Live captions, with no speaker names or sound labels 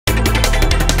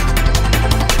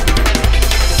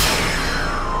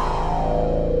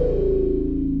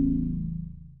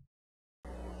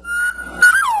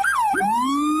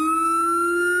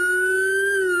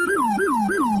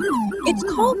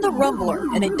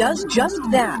Rumbler, and it does just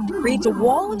that. Creates a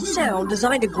wall of sound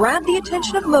designed to grab the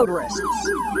attention of motorists.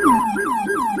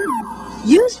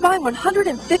 Used by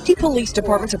 150 police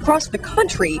departments across the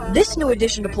country, this new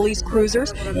addition to police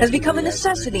cruisers has become a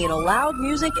necessity in a loud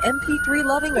music,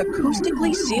 MP3-loving,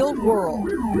 acoustically sealed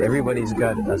world. Everybody's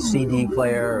got a CD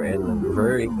player and a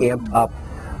very amped up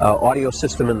audio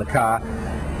system in the car.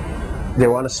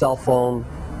 They're on a cell phone,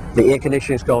 the air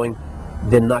conditioning's going,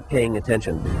 they're not paying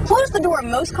attention. Close the door of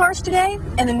most cars today,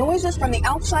 and the noises from the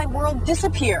outside world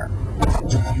disappear.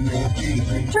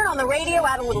 Turn on the radio,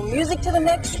 add a little music to the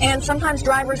mix, and sometimes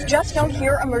drivers just don't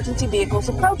hear emergency vehicles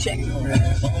approaching.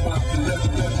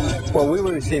 Well, we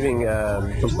were receiving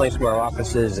complaints from our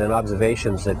offices and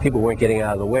observations that people weren't getting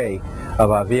out of the way of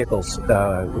our vehicles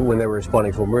when they were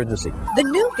responding to emergency. The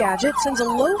new gadget sends a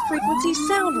low-frequency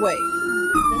sound wave.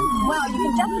 Wow, you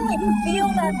can definitely feel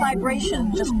that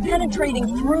vibration just penetrating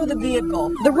through the vehicle.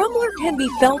 The Rumbler can be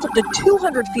felt up to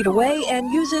 200 feet away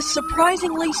and uses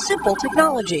surprisingly simple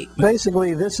technology.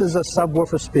 Basically, this is a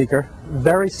subwoofer speaker,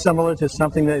 very similar to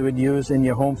something that you would use in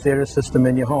your home theater system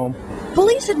in your home.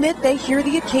 Police admit they hear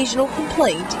the occasional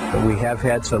complaint. We have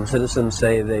had some citizens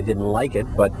say they didn't like it,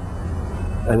 but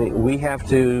I mean, we have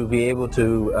to be able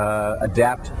to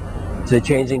adapt to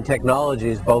changing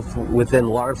technologies, both within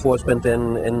law enforcement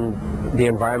and the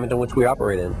environment in which we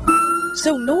operate in.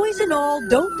 So noise and all,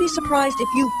 don't be surprised if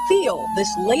you feel this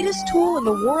latest tool in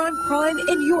the war on crime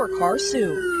in your car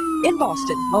soon. In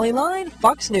Boston, Molly Line,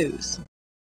 Fox News.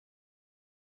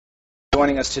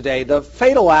 Joining us today, the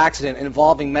fatal accident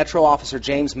involving Metro Officer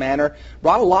James Manor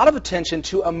brought a lot of attention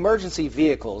to emergency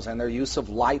vehicles and their use of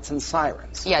lights and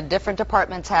sirens. Yeah, different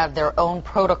departments have their own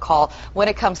protocol when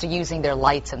it comes to using their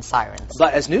lights and sirens.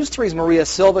 But as News 3's Maria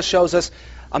Silva shows us,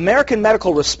 American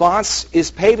Medical Response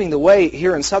is paving the way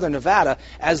here in Southern Nevada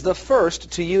as the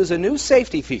first to use a new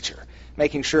safety feature,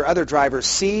 making sure other drivers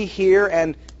see, hear,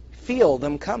 and feel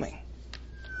them coming.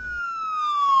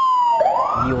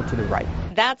 Yield to the right.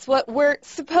 That's what we're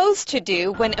supposed to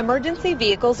do when emergency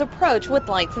vehicles approach with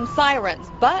lights and sirens,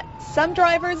 but some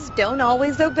drivers don't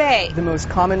always obey. The most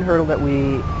common hurdle that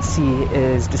we see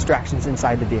is distractions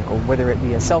inside the vehicle, whether it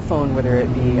be a cell phone, whether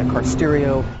it be a car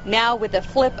stereo. Now with the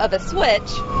flip of a switch,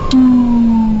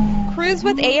 Cruise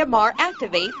with AMR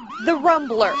activate the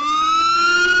Rumbler.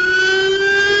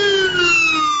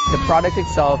 The product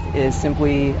itself is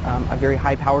simply a very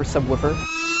high power subwoofer.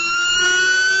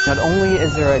 Not only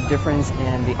is there a difference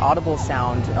in the audible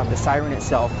sound of the siren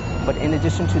itself, but in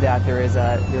addition to that, there's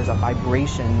a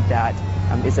vibration that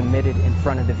is emitted in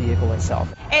front of the vehicle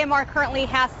itself. AMR currently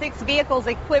has 6 vehicles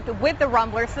equipped with the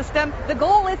Rumbler system. The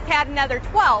goal is to add another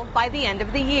 12 by the end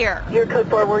of the year. Your code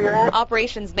for where you're at.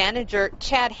 Operations Manager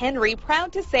Chad Henry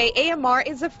proud to say AMR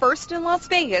is the first in Las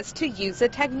Vegas to use the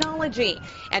technology.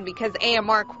 And because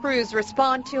AMR crews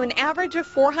respond to an average of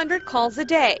 400 calls a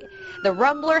day, the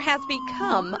Rumbler has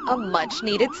become a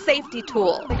much-needed safety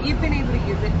tool. You've been able to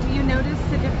use it. Do you notice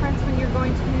the difference when you're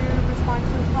going to respond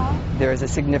to a call? There is a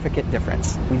significant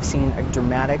difference. We've seen a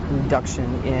dramatic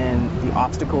reduction in the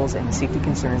obstacles and the safety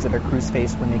concerns that our crews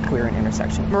face when they clear an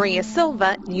intersection. Maria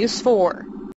Silva, News 4.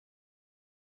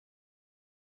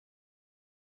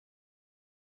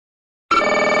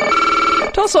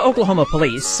 Tulsa, Oklahoma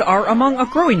police are among a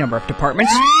growing number of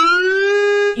departments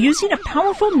using a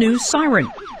powerful new siren.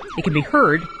 It can be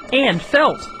heard and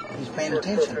felt. He's paying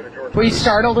attention. Were you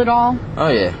startled at all? Oh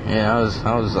yeah, I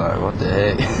was like, what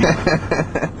the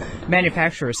heck?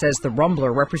 Manufacturer says the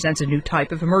Rumbler represents a new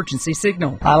type of emergency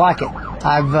signal. I like it.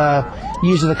 I've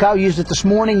used it this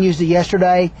morning, used it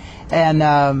yesterday, and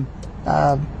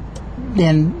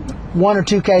in 1 or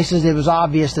 2 cases it was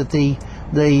obvious that the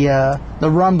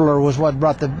Rumbler was what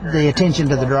brought the attention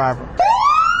to the driver.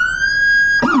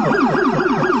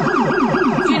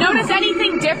 Do you notice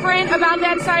anything different about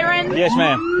that siren? Yes,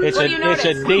 ma'am. It's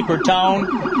a deeper tone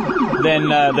than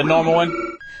the normal one.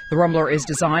 The Rumbler is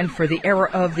designed for the era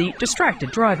of the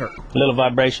distracted driver. A little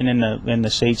vibration in the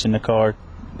seats in the car.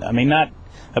 I mean, not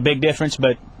a big difference,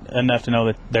 but enough to know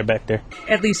that they're back there.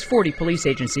 At least 40 police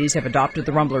agencies have adopted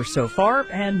the Rumbler so far,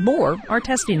 and more are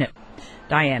testing it.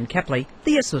 Diane Kepley,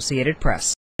 The Associated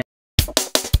Press.